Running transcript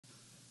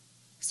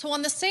So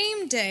on the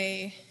same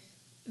day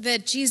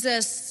that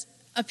Jesus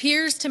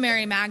appears to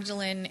Mary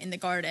Magdalene in the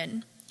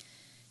garden,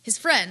 his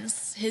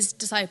friends, his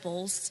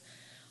disciples,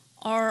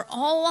 are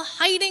all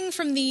hiding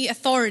from the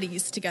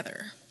authorities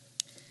together.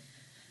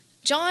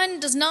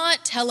 John does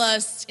not tell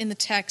us in the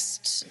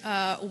text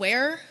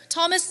where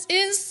Thomas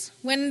is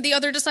when the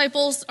other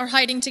disciples are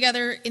hiding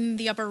together in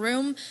the upper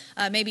room.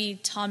 Maybe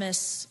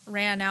Thomas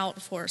ran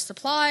out for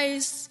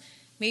supplies.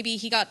 Maybe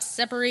he got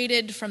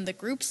separated from the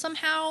group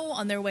somehow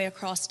on their way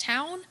across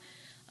town.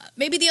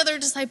 Maybe the other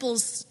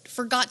disciples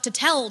forgot to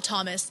tell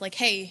Thomas, like,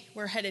 hey,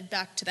 we're headed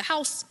back to the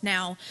house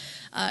now.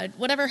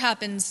 Whatever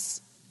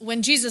happens,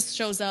 when Jesus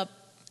shows up,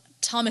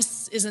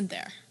 Thomas isn't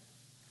there.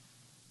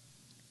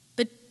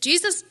 But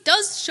Jesus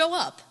does show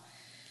up.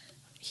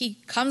 He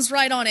comes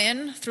right on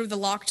in through the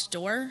locked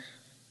door.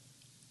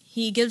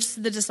 He gives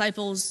the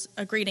disciples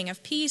a greeting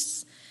of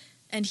peace,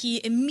 and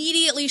he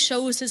immediately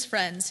shows his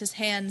friends his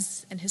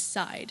hands and his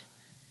side.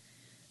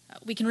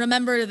 We can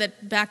remember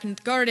that back in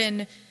the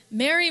garden,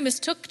 Mary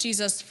mistook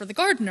Jesus for the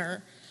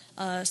gardener,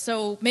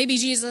 so maybe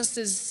Jesus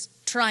is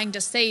trying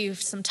to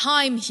save some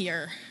time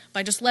here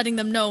by just letting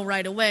them know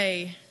right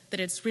away that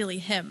it's really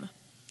him.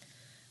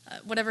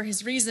 Whatever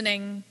his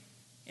reasoning,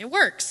 it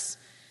works.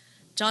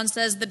 John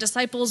says the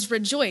disciples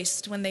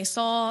rejoiced when they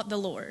saw the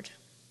Lord.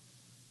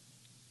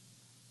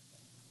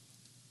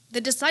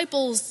 The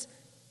disciples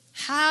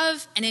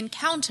have an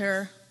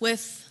encounter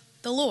with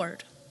the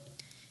Lord.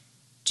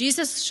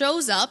 Jesus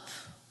shows up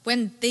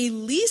when they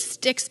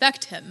least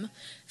expect him,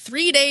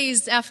 3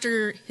 days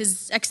after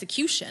his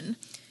execution,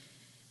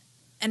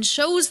 and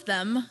shows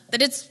them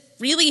that it's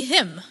really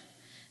him,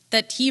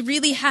 that he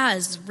really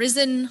has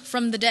risen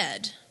from the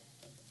dead.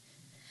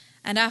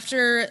 And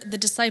after the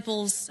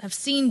disciples have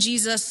seen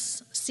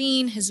Jesus,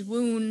 seen his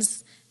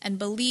wounds, and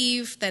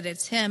believe that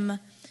it's him,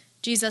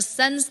 Jesus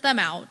sends them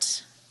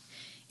out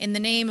in the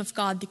name of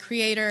God the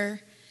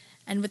Creator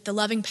and with the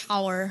loving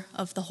power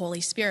of the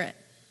Holy Spirit.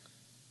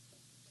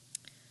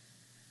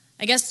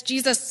 I guess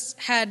Jesus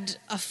had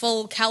a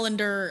full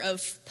calendar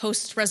of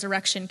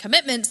post-resurrection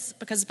commitments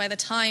because by the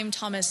time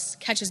Thomas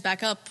catches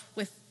back up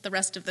with the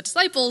rest of the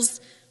disciples,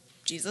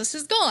 Jesus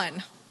is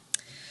gone.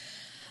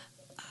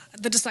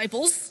 The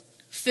disciples,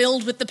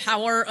 filled with the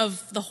power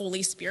of the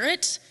Holy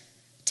Spirit,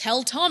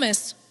 tell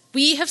Thomas,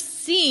 "We have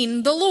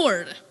seen the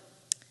Lord."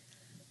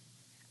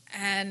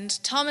 And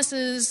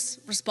Thomas's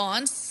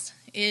response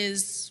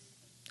is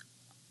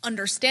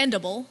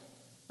understandable,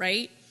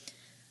 right?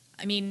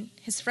 I mean,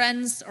 his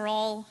friends are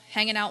all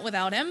hanging out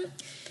without him.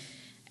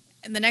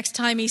 And the next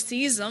time he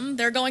sees them,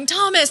 they're going,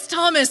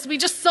 Thomas, we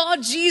just saw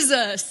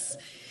Jesus.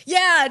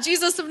 Yeah,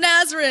 Jesus of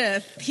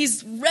Nazareth.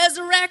 He's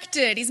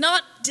resurrected. He's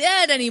not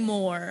dead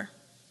anymore.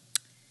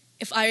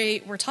 If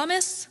I were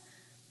Thomas,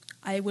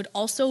 I would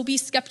also be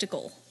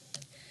skeptical.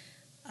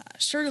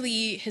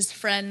 Surely his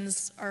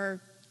friends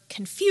are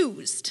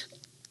confused.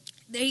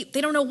 They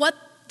don't know what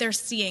they're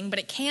seeing, but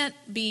it can't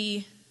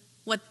be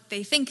what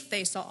they think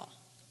they saw.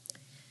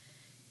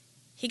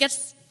 He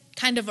gets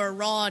kind of a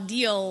raw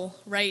deal,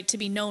 right, to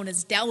be known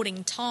as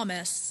Doubting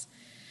Thomas.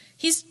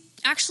 He's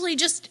actually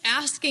just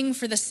asking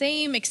for the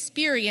same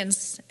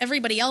experience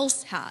everybody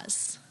else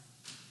has.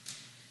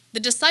 The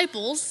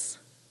disciples,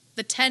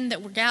 the 10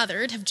 that were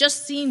gathered, have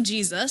just seen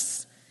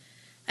Jesus,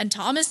 and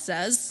Thomas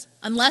says,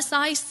 unless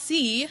I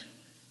see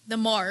the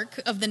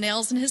mark of the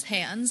nails in his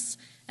hands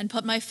and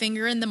put my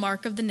finger in the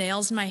mark of the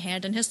nails in my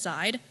hand and his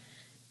side,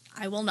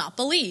 I will not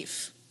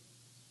believe.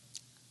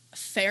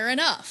 Fair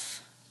enough.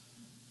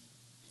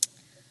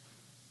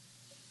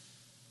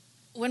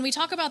 When we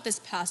talk about this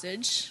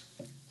passage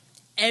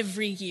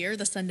every year,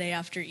 the Sunday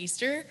after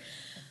Easter,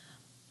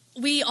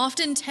 we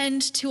often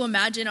tend to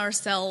imagine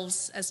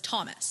ourselves as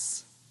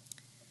Thomas.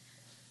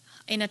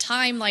 In a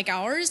time like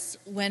ours,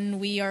 when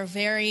we are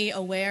very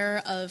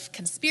aware of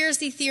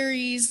conspiracy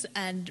theories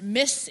and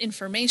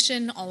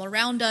misinformation all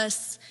around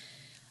us,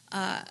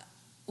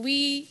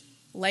 we,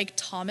 like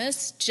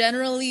Thomas,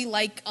 generally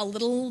like a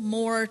little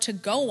more to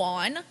go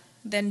on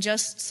than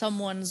just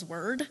someone's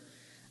word,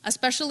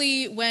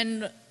 especially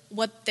when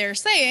what they're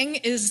saying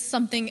is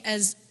something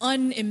as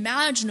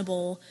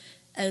unimaginable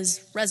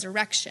as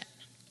resurrection.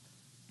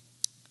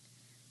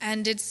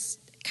 And it's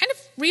kind of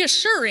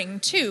reassuring,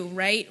 too,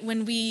 right,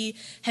 when we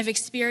have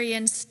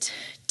experienced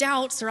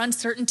doubts or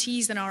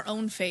uncertainties in our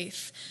own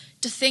faith,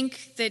 to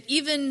think that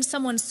even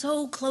someone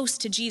so close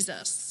to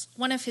Jesus,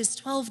 one of his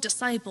 12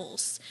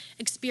 disciples,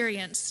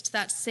 experienced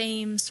that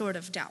same sort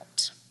of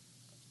doubt.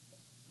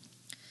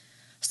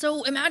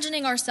 So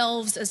imagining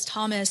ourselves as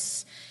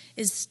Thomas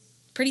is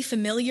pretty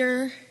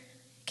familiar,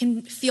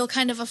 can feel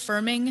kind of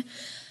affirming,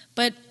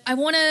 but I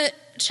want to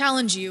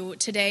challenge you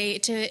today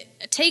to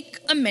take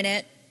a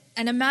minute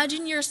and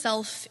imagine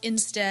yourself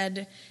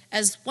instead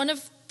as one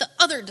of the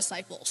other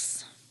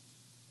disciples,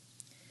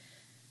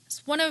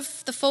 as one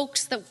of the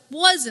folks that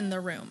was in the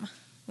room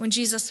when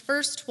Jesus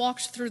first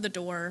walked through the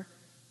door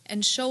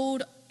and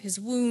showed his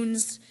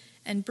wounds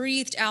and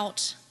breathed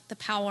out the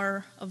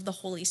power of the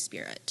Holy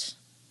Spirit.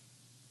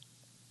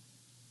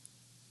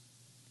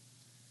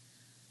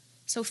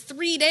 So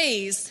 3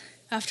 days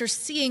after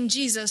seeing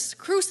Jesus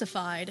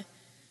crucified,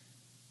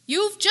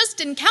 you've just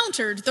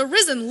encountered the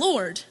risen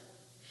Lord.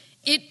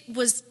 It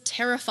was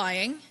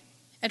terrifying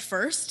at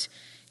first.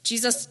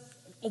 Jesus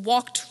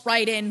walked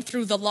right in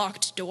through the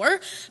locked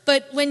door,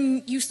 but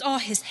when you saw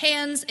his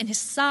hands and his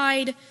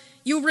side,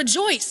 you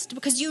rejoiced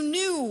because you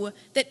knew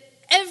that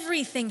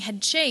everything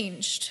had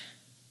changed.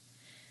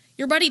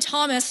 Your buddy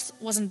Thomas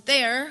wasn't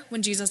there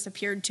when Jesus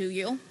appeared to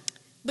you,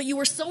 but you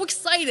were so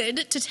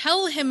excited to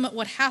tell him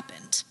what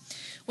happened.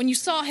 When you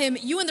saw him,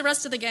 you and the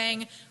rest of the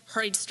gang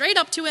hurried straight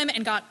up to him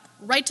and got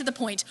right to the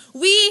point.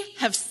 "We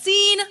have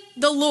seen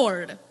the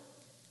Lord."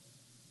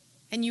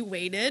 And you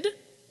waited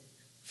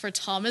for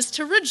Thomas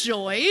to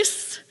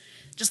rejoice,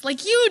 just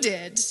like you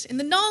did, in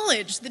the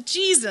knowledge that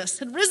Jesus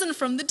had risen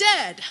from the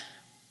dead.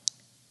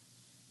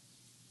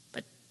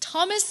 But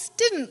Thomas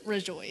didn't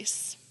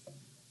rejoice.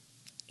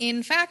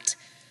 In fact,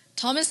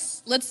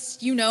 Thomas lets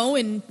you know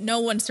in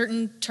no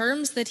uncertain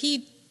terms that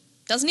he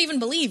doesn't even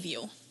believe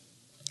you.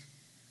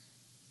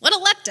 What a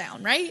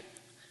letdown, right?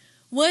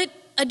 What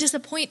a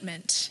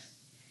disappointment.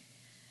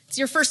 It's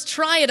your first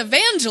try at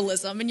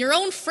evangelism, and your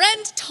own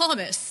friend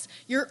Thomas,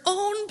 your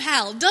own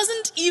pal,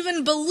 doesn't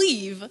even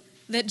believe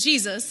that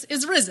Jesus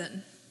is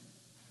risen.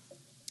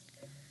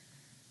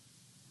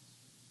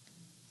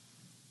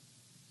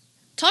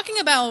 Talking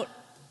about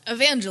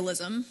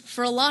evangelism,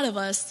 for a lot of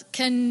us,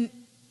 can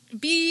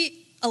be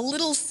a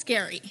little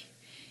scary.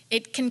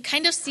 It can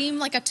kind of seem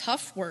like a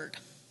tough word.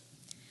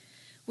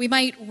 We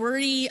might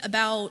worry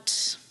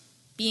about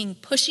being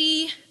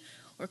pushy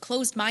or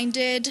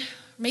closed-minded.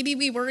 Maybe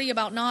we worry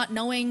about not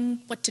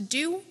knowing what to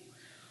do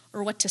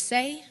or what to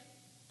say.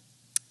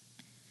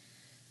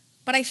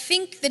 But I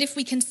think that if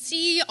we can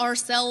see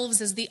ourselves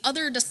as the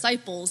other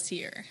disciples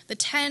here, the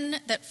 10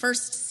 that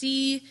first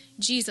see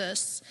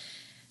Jesus,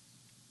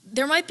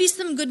 there might be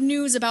some good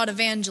news about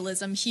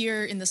evangelism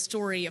here in the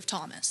story of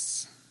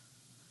Thomas.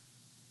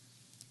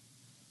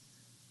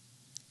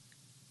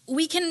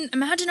 We can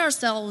imagine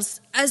ourselves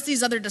as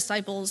these other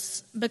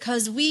disciples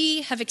because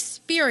we have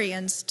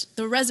experienced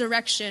the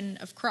resurrection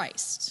of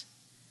Christ.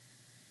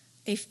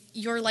 If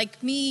you're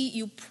like me,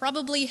 you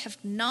probably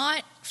have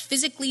not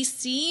physically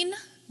seen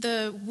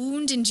the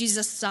wound in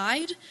Jesus'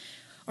 side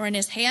or in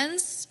his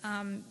hands.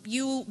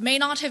 You may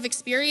not have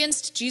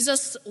experienced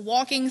Jesus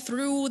walking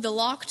through the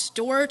locked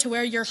door to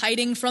where you're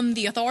hiding from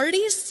the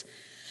authorities.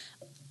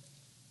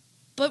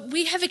 But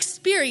we have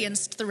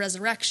experienced the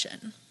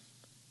resurrection.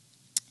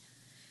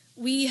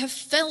 We have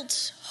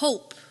felt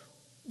hope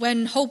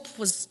when hope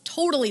was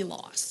totally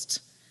lost.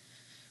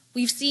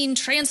 We've seen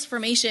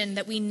transformation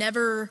that we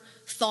never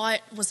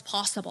thought was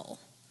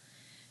possible.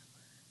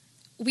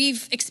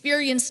 We've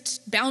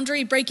experienced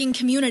boundary-breaking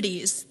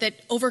communities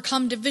that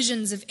overcome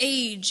divisions of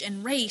age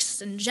and race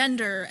and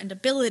gender and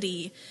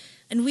ability,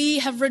 and we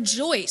have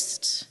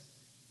rejoiced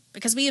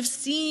because we have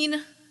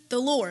seen the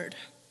Lord.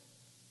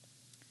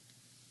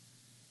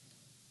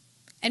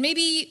 And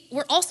maybe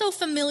we're also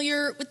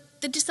familiar with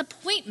the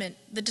disappointment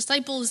the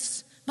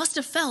disciples must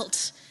have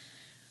felt,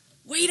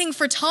 waiting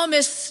for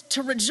Thomas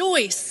to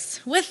rejoice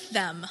with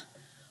them,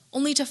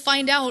 only to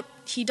find out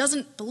he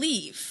doesn't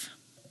believe.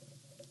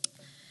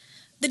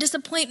 The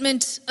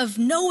disappointment of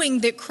knowing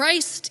that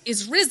Christ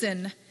is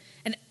risen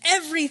and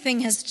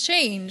everything has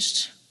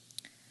changed,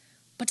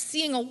 but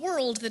seeing a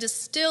world that is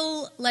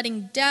still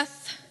letting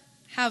death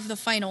have the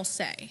final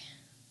say.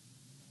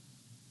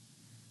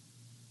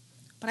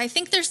 But I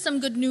think there's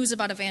some good news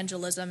about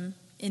evangelism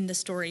in the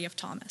story of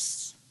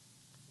Thomas.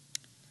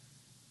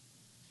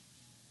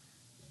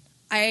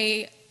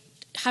 I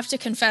have to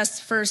confess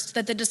first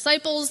that the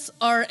disciples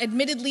are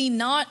admittedly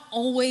not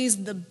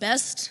always the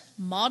best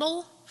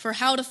model for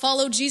how to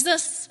follow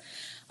Jesus.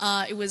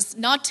 It was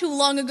not too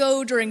long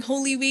ago during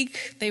Holy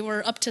Week. They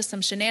were up to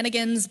some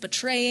shenanigans,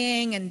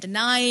 betraying and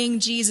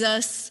denying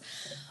Jesus.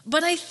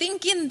 But I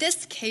think in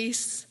this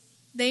case,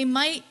 they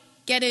might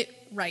get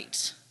it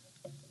right.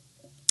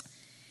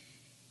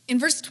 In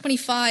verse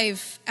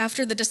 25,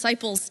 after the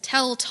disciples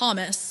tell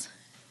Thomas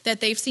that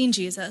they've seen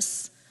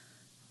Jesus,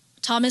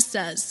 Thomas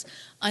says,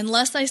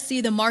 "Unless I see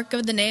the mark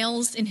of the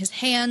nails in his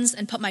hands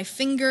and put my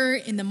finger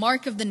in the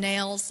mark of the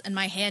nails and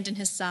my hand in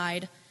his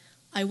side,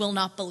 I will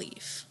not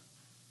believe."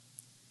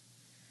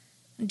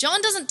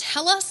 John doesn't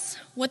tell us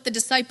what the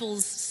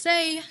disciples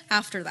say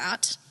after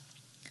that,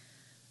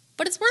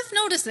 but it's worth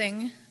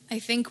noticing, I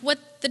think,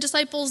 what the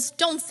disciples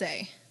don't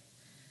say.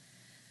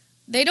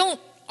 They don't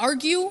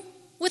argue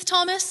with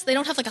Thomas. They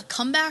don't have like a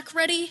comeback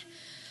ready.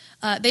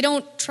 They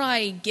don't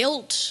try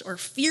guilt or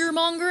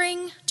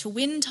fear-mongering to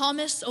win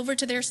Thomas over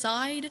to their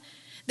side.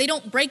 They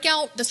don't break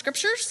out the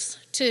scriptures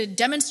to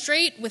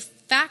demonstrate with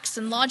facts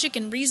and logic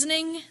and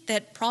reasoning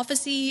that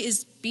prophecy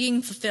is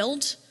being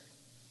fulfilled.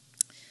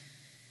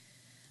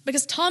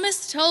 Because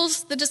Thomas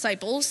tells the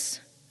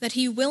disciples that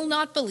he will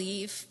not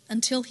believe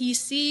until he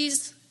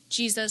sees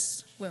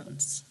Jesus'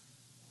 wounds.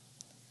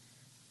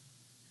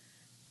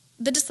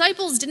 The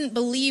disciples didn't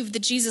believe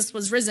that Jesus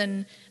was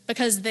risen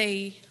because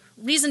they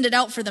reasoned it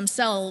out for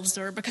themselves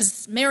or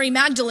because Mary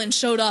Magdalene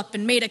showed up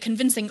and made a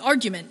convincing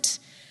argument.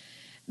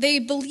 They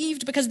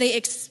believed because they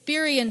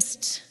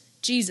experienced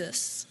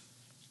Jesus.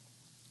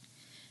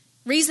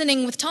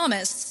 Reasoning with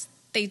Thomas,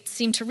 they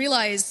seemed to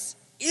realize,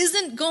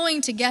 isn't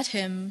going to get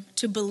him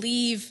to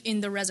believe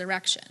in the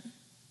resurrection.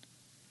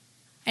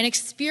 An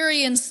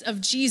experience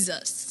of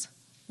Jesus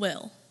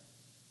will.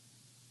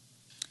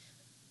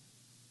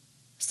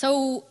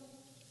 So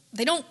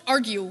they don't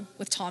argue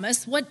with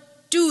Thomas.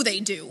 What do they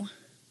do?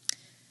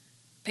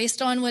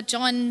 Based on what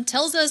John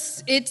tells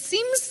us, it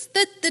seems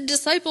that the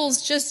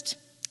disciples just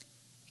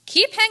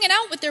keep hanging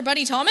out with their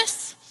buddy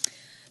Thomas.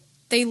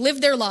 They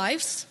live their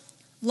lives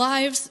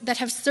that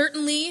have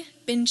certainly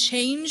been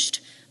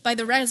changed by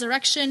the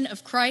resurrection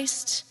of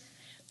Christ.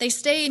 They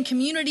stay in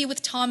community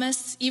with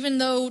Thomas, even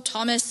though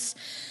Thomas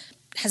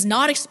has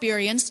not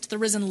experienced the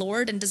risen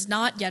Lord and does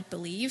not yet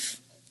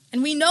believe.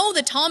 And we know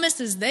that Thomas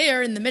is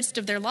there in the midst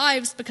of their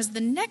lives because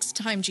the next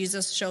time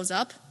Jesus shows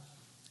up,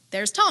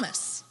 there's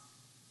Thomas.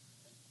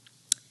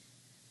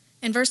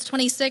 In verse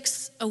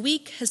 26, a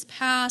week has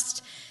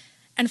passed,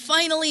 and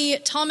finally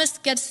Thomas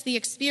gets the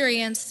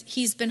experience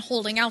he's been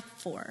holding out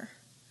for.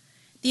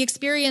 The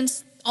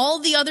experience all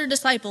the other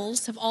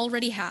disciples have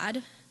already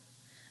had,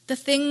 the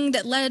thing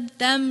that led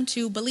them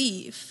to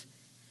believe,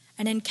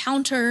 an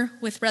encounter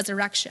with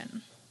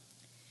resurrection.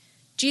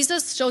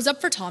 Jesus shows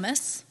up for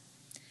Thomas,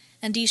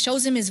 and he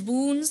shows him his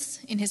wounds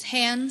in his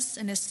hands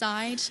and his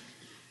side,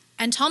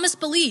 and Thomas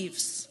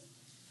believes.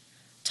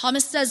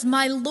 Thomas says,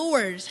 "My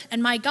Lord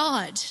and my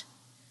God,"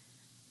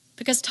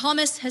 because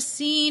Thomas has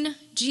seen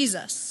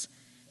Jesus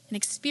and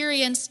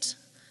experienced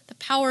the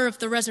power of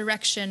the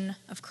resurrection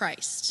of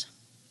Christ.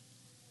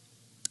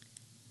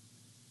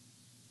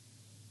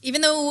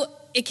 Even though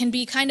it can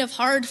be kind of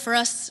hard for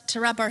us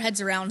to wrap our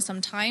heads around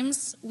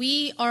sometimes,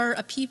 we are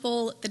a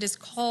people that is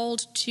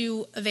called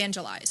to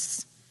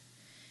evangelize.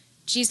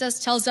 Jesus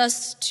tells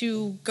us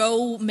to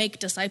go make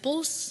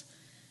disciples.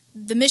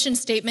 The mission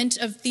statement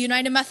of the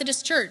United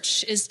Methodist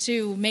Church is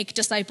to make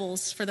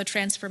disciples of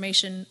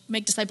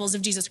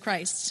Jesus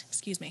Christ,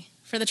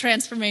 for the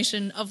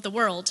transformation of the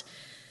world.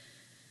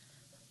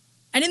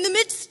 And in the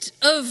midst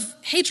of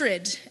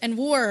hatred and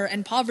war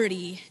and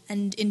poverty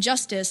and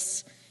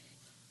injustice,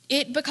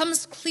 it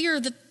becomes clear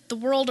that the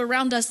world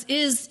around us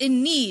is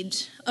in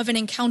need of an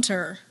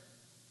encounter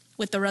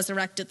with the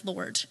resurrected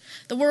Lord.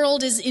 The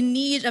world is in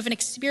need of an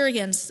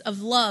experience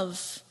of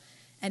love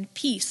and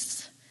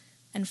peace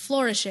and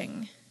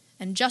flourishing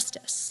and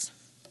justice.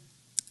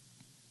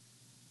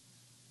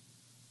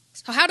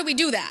 So how do we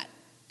do that?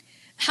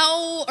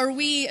 How are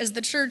we as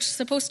the church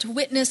supposed to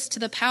witness to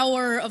the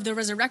power of the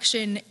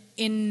resurrection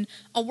in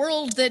a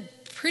world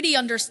that pretty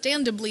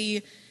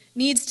understandably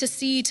needs to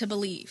see to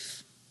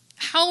believe?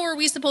 How are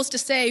we supposed to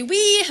say,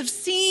 "We have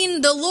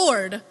seen the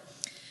Lord,"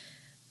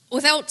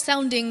 without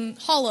sounding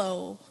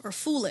hollow or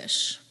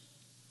foolish?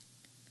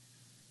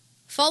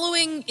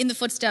 Following in the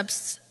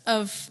footsteps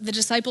of the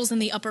disciples in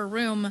the upper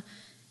room,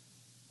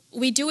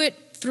 we do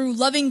it through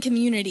loving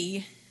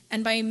community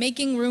and by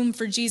making room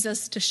for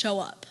Jesus to show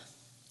up.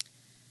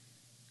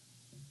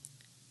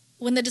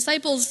 When the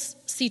disciples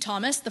see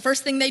Thomas, the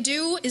first thing they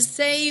do is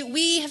say,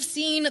 "We have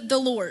seen the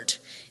Lord."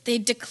 They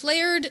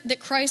declared that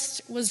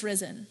Christ was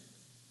risen.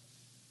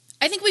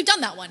 I think we've done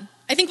that one.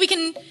 I think we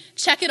can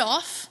check it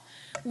off.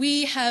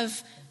 We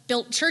have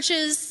built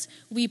churches,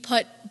 we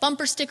put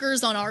bumper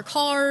stickers on our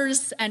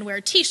cars and wear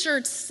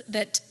t-shirts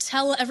that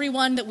tell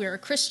everyone that we're a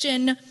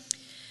Christian.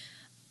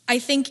 I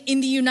think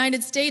in the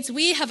United States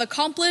we have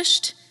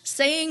accomplished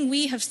saying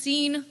we have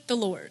seen the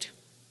Lord.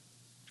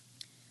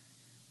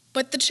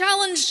 But the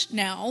challenge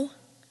now,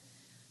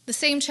 the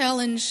same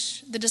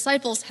challenge the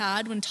disciples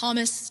had when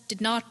Thomas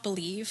did not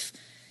believe,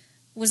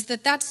 was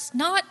that that's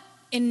not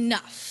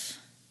enough.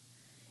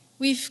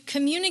 We've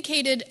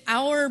communicated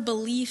our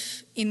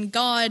belief in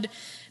God,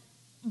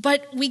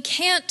 but we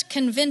can't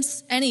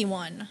convince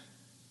anyone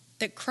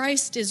that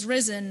Christ is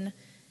risen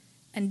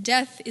and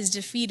death is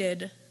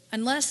defeated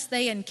unless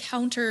they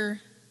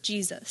encounter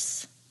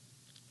Jesus.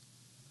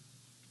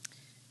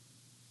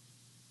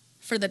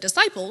 For the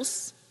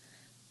disciples,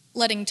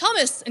 letting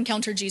Thomas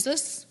encounter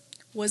Jesus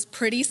was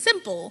pretty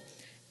simple.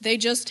 They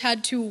just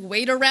had to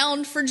wait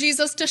around for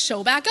Jesus to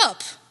show back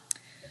up.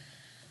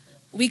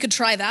 We could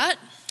try that.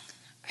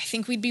 I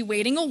think we'd be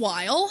waiting a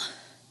while.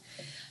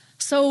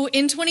 So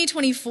in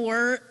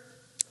 2024,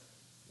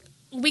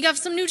 we got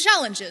some new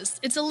challenges.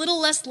 It's a little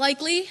less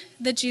likely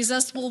that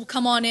Jesus will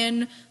come on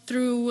in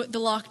through the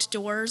locked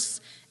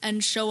doors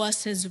and show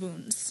us his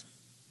wounds.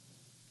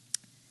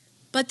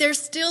 But there's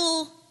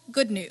still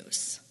good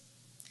news.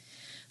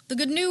 The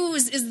good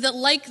news is that,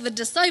 like the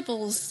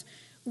disciples,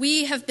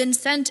 we have been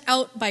sent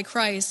out by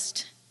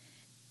Christ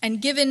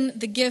and given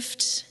the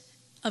gift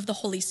of the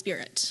Holy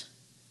Spirit.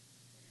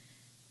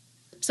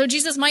 So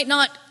Jesus might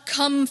not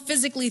come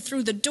physically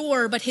through the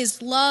door, but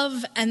his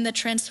love and the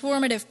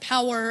transformative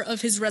power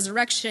of his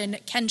resurrection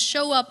can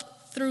show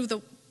up for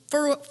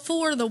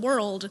the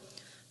world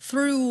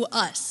through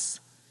us,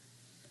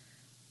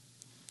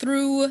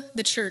 through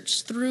the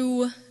church,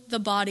 through the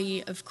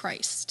body of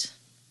Christ.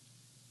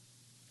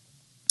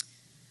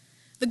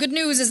 The good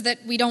news is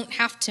that we don't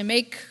have to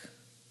make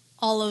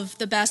all of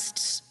the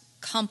best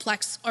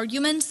complex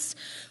arguments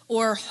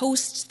or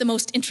host the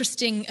most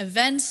interesting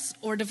events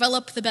or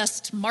develop the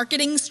best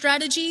marketing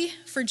strategy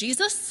for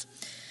Jesus.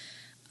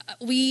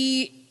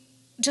 We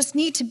just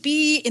need to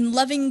be in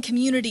loving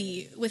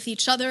community with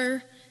each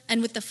other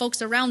and with the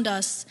folks around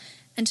us,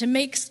 and to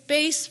make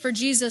space for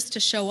Jesus to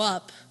show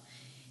up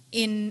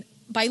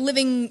by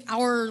living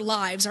our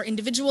lives, our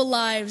individual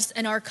lives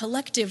and our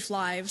collective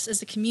lives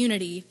as a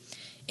community,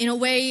 in a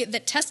way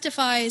that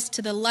testifies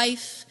to the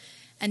life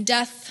and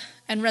death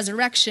and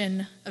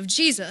resurrection of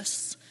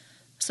Jesus,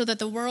 so that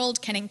the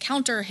world can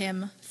encounter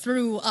him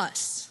through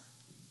us.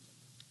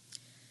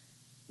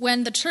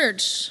 When the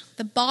church,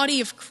 the body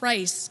of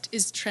Christ,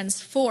 is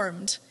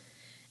transformed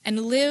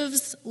and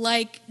lives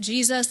like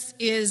Jesus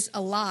is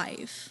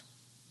alive,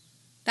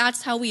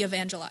 that's how we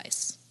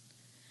evangelize.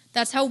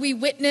 That's how we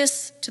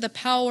witness to the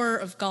power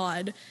of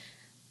God.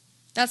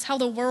 That's how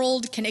the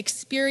world can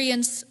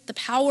experience the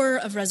power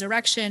of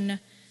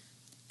resurrection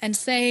and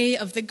say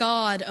of the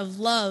God of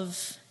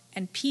love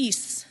and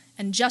peace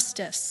and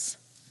justice,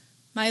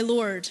 my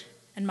Lord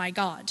and my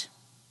God.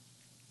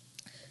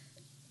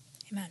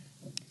 Amen.